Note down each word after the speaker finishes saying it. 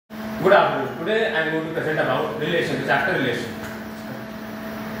Good afternoon. Today I am going to present about relation, chapter relation.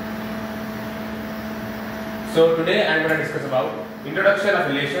 So today I am going to discuss about introduction of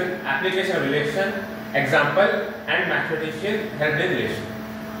relation, application of relation, example and mathematician helped in relation.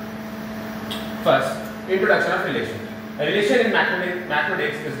 First, introduction of relation. A relation in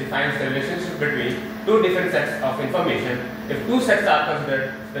mathematics is defines the relationship between two different sets of information. If two sets are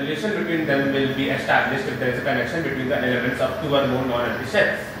considered, the relation between them will be established if there is a connection between the elements of two or more non-empty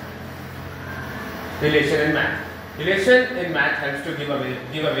sets. Relation in math. Relation in math helps to give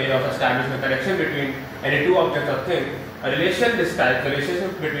a way of establishing a connection between any two objects or things. A relation describes the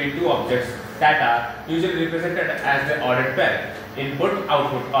relationship between two objects that are usually represented as the ordered pair, input,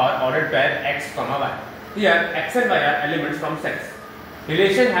 output, or ordered pair x, y. Here, x and y are elements from sets.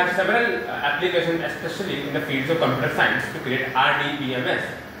 Relation have several applications, especially in the fields of computer science, to create RDBMS.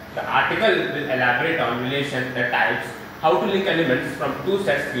 The article will elaborate on relation, the types, how to link elements from two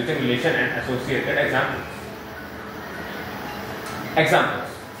sets using relation and associated examples. Examples.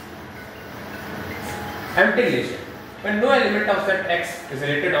 Empty relation. When no element of set X is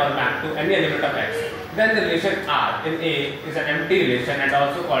related or mapped to any element of X, then the relation R in A is an empty relation and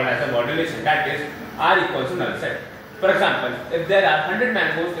also called as a void relation, that is R equals to null set. For example, if there are 100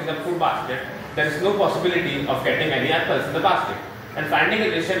 mangoes in the food basket, there is no possibility of getting any apples in the basket. And finding a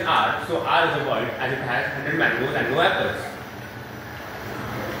relation R, so R is a void as it has 100 mangoes and no apples.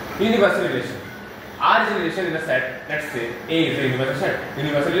 Universal relation. R is a relation in a set, let's say A is a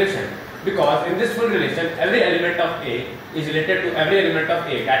universal relation. Because in this full relation, every element of A is related to every element of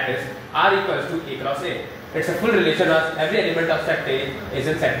A, that is R equals to A cross A. It's a full relation of every element of set A is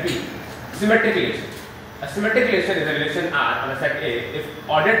in set B. Symmetric relation. A symmetric relation is a relation R on a set A if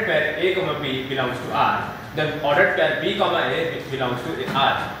ordered pair A, B belongs to R. Then ordered pair B, A belongs to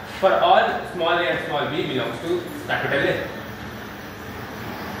R. For all small a and small b belongs to capital A.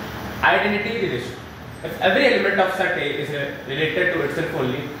 Identity relation. If every element of set A is related to itself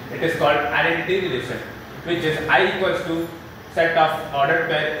only, it is called identity relation, which is I equals to set of ordered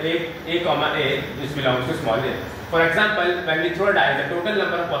pair A, which belongs to small a. For example, when we throw a die, the total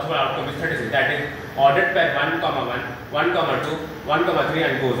number of possible outcomes is 36. That is ordered pair 1, 1, 2, 1, 3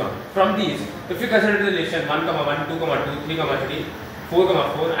 and goes on. From these, if you consider the relation 1, 1, 2, 2, 3, 3, 4,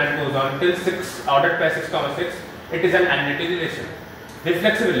 4 and goes on till 6, ordered pair 6, 6, it is an identity relation.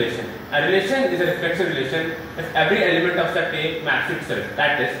 Reflexive relation. A relation is a reflexive relation if every element of set A maps to itself.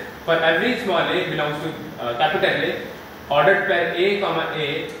 That is, for every small a belongs to capital A, ordered pair A,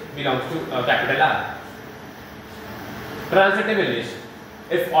 belongs to capital R. Transitive relation.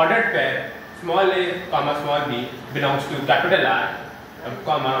 If ordered pair small a, small b belongs to capital R,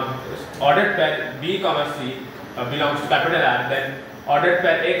 ordered pair B, C belongs to capital R, then ordered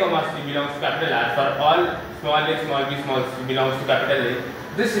pair A, C belongs to capital R. For all small a, small b, small c belongs to capital A.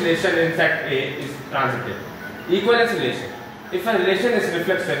 This relation in set A is transitive. Equivalence relation. If a relation is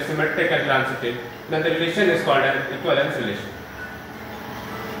reflexive, symmetric and transitive, then the relation is called an equivalence relation.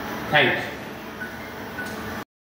 Thank you.